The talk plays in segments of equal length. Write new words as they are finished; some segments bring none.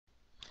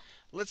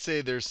let's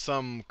say there's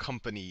some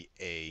company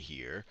A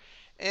here.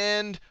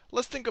 And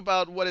let's think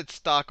about what its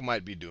stock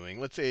might be doing.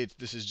 Let's say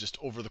this is just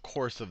over the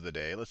course of the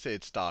day. Let's say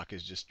its stock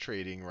is just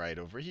trading right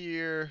over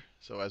here.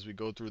 So as we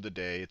go through the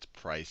day, its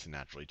price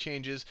naturally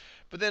changes.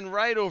 But then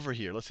right over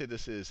here, let's say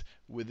this is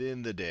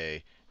within the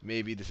day.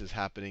 Maybe this is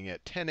happening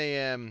at 10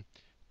 a.m.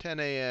 10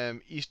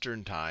 a.m.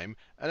 Eastern time.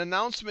 An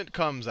announcement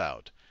comes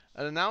out.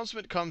 An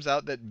announcement comes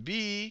out that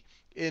B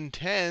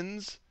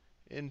intends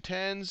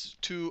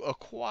to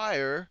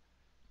acquire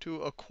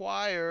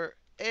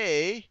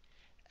A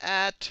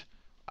at,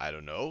 I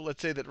don't know,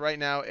 let's say that right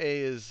now A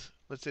is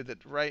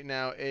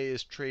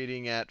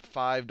trading at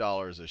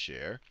 $5 a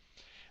share.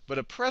 But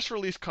a press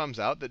release comes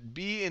out that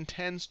B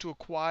intends to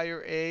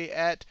acquire A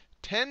at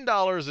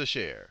 $10 a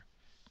share.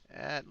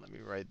 Let me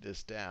write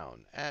this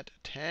down, at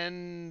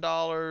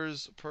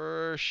 $10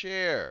 per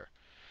share.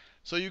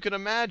 So you can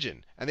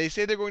imagine, and they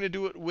say they're going to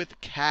do it with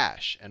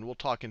cash. And we'll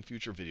talk in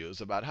future videos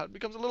about how it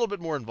becomes a little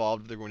bit more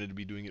involved if they're going to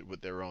be doing it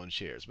with their own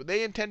shares. But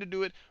they intend to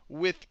do it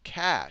with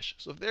cash.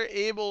 So if they're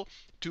able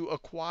to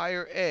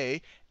acquire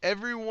A,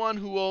 everyone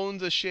who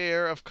owns a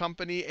share of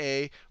company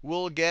A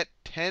will get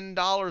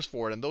 $10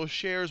 for it. And those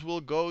shares will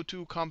go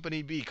to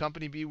company B.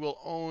 Company B will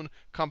own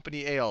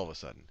company A all of a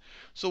sudden.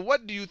 So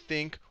what do you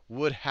think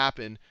would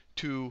happen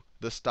to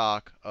the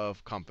stock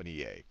of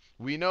company A?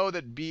 We know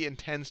that B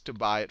intends to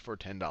buy it for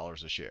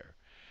 $10 a share.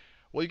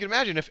 Well, you can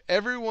imagine if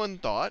everyone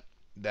thought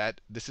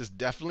that this is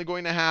definitely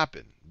going to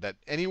happen, that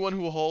anyone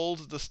who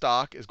holds the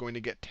stock is going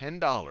to get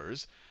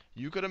 $10,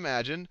 you could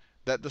imagine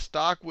that the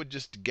stock would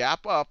just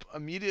gap up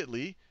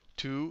immediately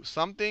to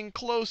something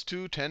close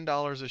to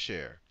 $10 a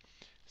share.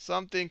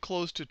 Something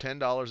close to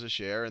 $10 a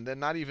share, and then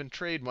not even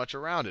trade much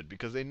around it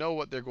because they know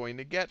what they're going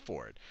to get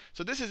for it.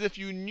 So this is if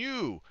you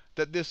knew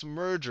that this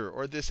merger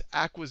or this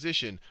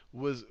acquisition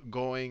was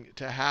going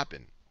to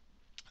happen.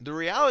 The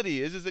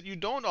reality is that you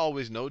don't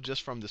always know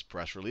just from this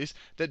press release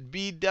that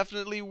B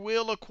definitely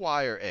will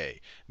acquire A.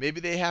 Maybe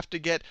they have to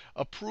get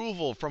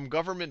approval from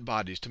government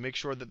bodies to make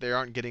sure that they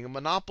aren't getting a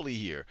monopoly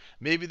here.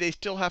 Maybe they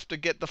still have to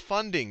get the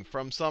funding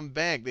from some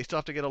bank. They still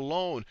have to get a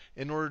loan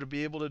in order to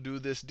be able to do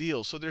this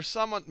deal. So there's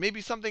maybe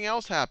something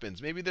else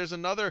happens. Maybe there's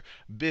another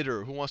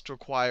bidder who wants to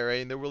acquire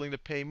A and they're willing to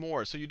pay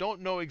more. So you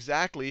don't know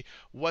exactly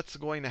what's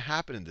going to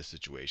happen in this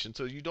situation.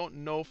 So you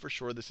don't know for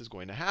sure this is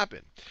going to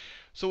happen.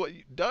 So what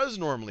does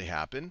normally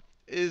happen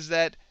is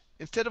that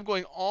instead of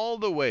going all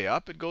the way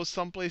up, it goes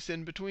someplace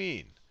in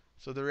between.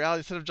 So the reality,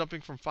 instead of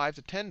jumping from $5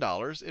 to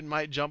 $10, it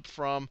might jump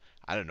from,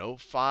 I don't know,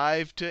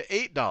 $5 to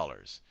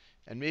 $8.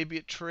 And maybe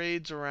it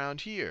trades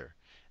around here.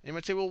 And you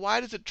might say, well, why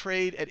does it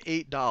trade at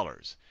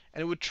 $8?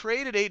 And it would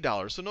trade at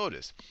 $8. So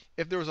notice,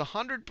 if there was a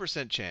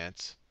 100%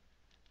 chance,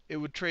 it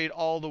would trade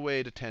all the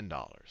way to $10,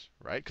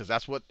 right? Because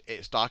that's what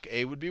stock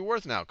A would be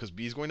worth now, because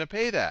B is going to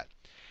pay that.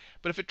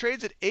 But if it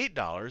trades at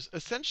 $8,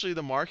 essentially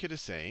the market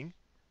is saying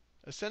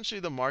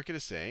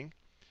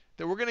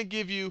that we're going to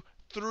give you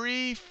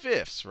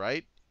 3/5,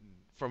 right?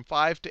 From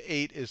 5 to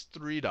 8 is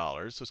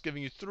 $3. So it's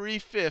giving you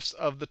 3/5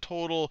 of the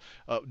total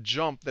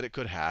jump that it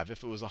could have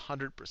if it was a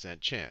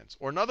 100% chance.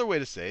 Or another way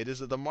to say it is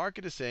that the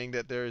market is saying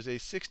that there is a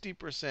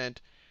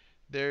 60%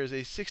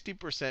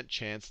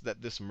 chance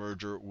that this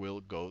merger will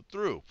go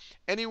through.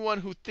 Anyone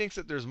who thinks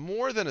that there's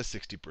more than a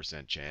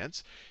 60%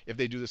 chance, if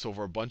they do this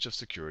over a bunch of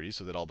securities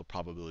so that all the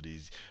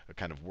probabilities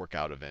kind of work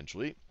out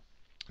eventually,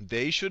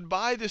 they should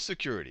buy this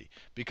security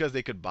because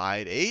they could buy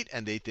at 8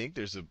 and they think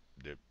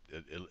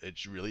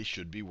it really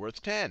should be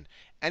worth 10.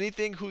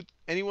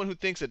 Anyone who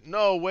thinks that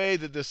no way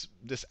that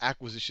this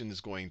acquisition is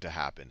going to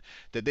happen,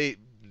 that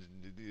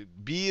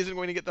B isn't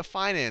going to get the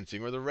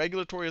financing or the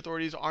regulatory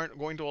authorities aren't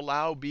going to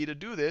allow B to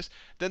do this,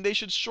 then they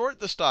should short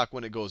the stock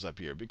when it goes up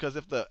here. Because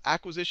if the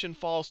acquisition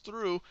falls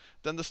through,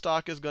 then the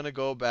stock is going to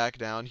go back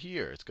down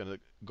here. It's going to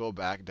go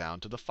back down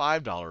to the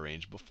 $5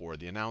 range before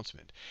the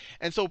announcement.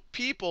 And so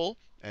people,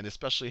 and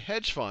especially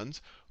hedge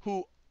funds,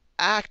 who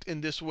act in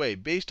this way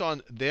based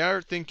on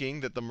their thinking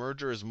that the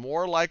merger is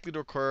more likely to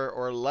occur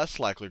or less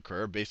likely to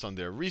occur based on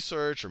their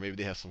research, or maybe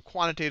they have some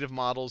quantitative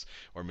models,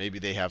 or maybe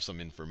they have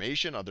some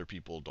information other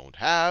people don't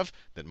have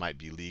that might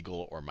be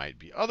legal or might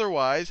be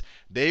otherwise,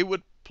 they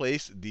would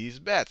place these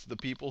bets. The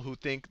people who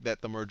think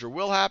that the merger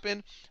will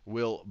happen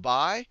will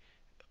buy,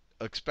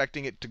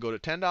 expecting it to go to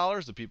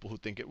 $10. The people who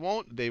think it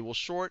won't, they will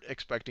short,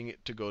 expecting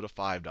it to go to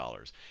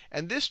 $5.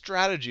 And this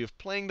strategy of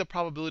playing the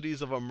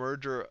probabilities of a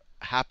merger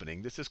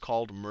happening, this is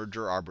called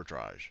merger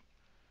arbitrage.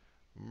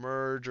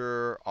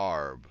 Merger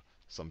arb,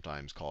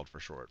 sometimes called for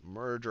short.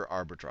 Merger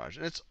arbitrage.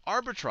 And it's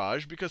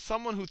arbitrage because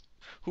someone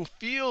who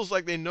feels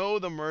like they know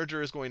the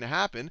merger is going to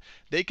happen,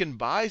 they can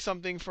buy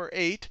something for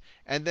 8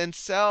 and then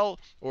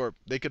sell, or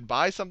they could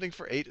buy something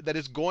for 8 that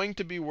is going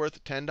to be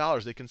worth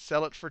 $10. They can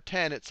sell it for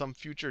 10 at some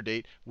future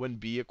date when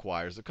B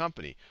acquires the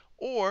company.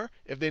 Or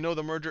if they know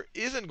the merger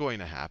isn't going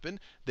to happen,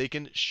 they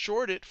can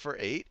short it for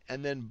 8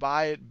 and then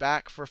buy it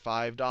back for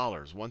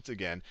 $5. Once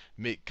again,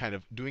 kind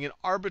of doing an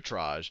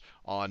arbitrage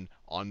on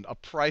a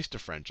price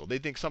differential. They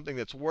think something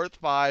that's worth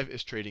 5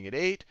 is trading at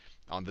 8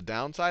 on the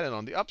downside, and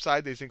on the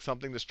upside, they think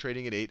something that's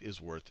trading at 8 is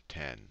worth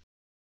 10.